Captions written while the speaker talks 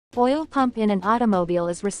Oil pump in an automobile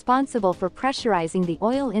is responsible for pressurizing the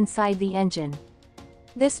oil inside the engine.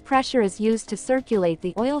 This pressure is used to circulate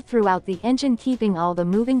the oil throughout the engine, keeping all the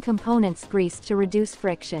moving components greased to reduce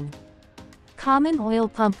friction. Common oil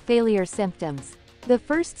pump failure symptoms. The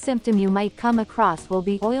first symptom you might come across will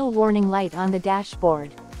be oil warning light on the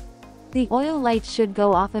dashboard. The oil light should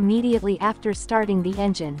go off immediately after starting the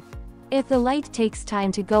engine. If the light takes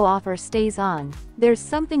time to go off or stays on, there's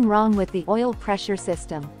something wrong with the oil pressure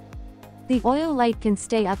system. The oil light can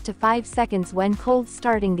stay up to 5 seconds when cold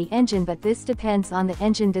starting the engine, but this depends on the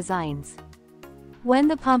engine designs. When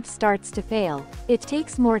the pump starts to fail, it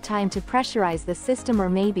takes more time to pressurize the system, or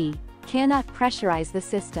maybe cannot pressurize the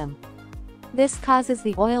system. This causes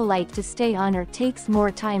the oil light to stay on or takes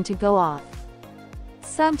more time to go off.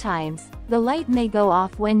 Sometimes, the light may go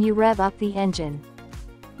off when you rev up the engine.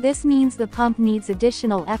 This means the pump needs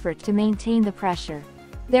additional effort to maintain the pressure.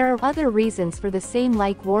 There are other reasons for the same,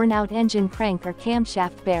 like worn-out engine crank or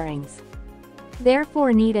camshaft bearings.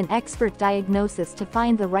 Therefore, need an expert diagnosis to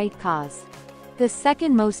find the right cause. The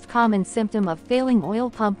second most common symptom of failing oil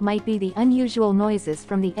pump might be the unusual noises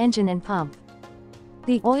from the engine and pump.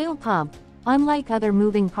 The oil pump, unlike other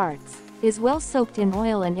moving parts, is well soaked in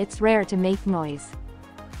oil and it's rare to make noise.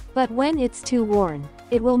 But when it's too worn,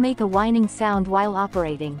 it will make a whining sound while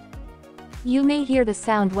operating. You may hear the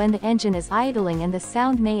sound when the engine is idling, and the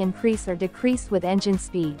sound may increase or decrease with engine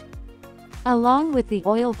speed. Along with the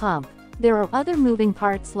oil pump, there are other moving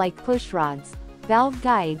parts like push rods, valve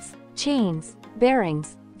guides, chains,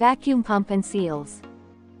 bearings, vacuum pump and seals.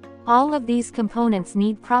 All of these components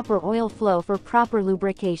need proper oil flow for proper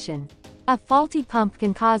lubrication. A faulty pump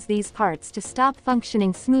can cause these parts to stop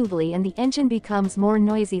functioning smoothly and the engine becomes more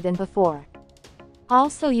noisy than before.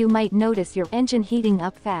 Also, you might notice your engine heating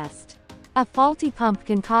up fast. A faulty pump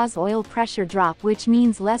can cause oil pressure drop, which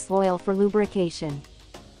means less oil for lubrication.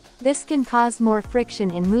 This can cause more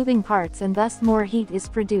friction in moving parts and thus more heat is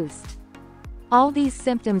produced. All these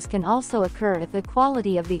symptoms can also occur if the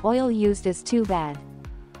quality of the oil used is too bad.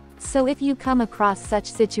 So if you come across such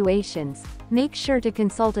situations, make sure to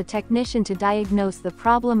consult a technician to diagnose the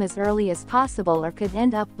problem as early as possible, or could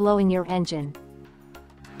end up blowing your engine.